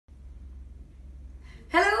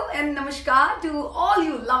and namaskar to all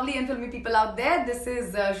you lovely and filmy people out there. This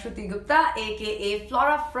is Shruti Gupta, aka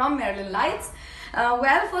Flora from Marilyn Lights.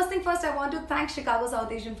 Well, first thing first, I want to thank Chicago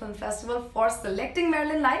South Asian Film Festival for selecting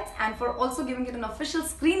Marilyn Lights and for also giving it an official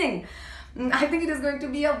screening. I think it is going to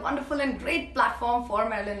be a wonderful and great platform for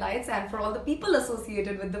Marilyn Lights and for all the people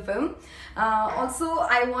associated with the film. Also,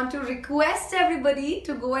 I want to request everybody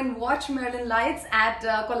to go and watch Marilyn Lights at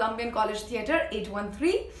Columbian College Theatre,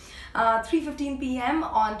 813. 3:15 p.m.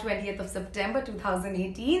 on 20th of September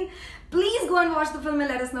 2018. Please go and watch the film and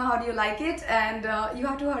let us know how do you like it, and you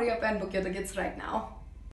have to hurry up and book your tickets right now.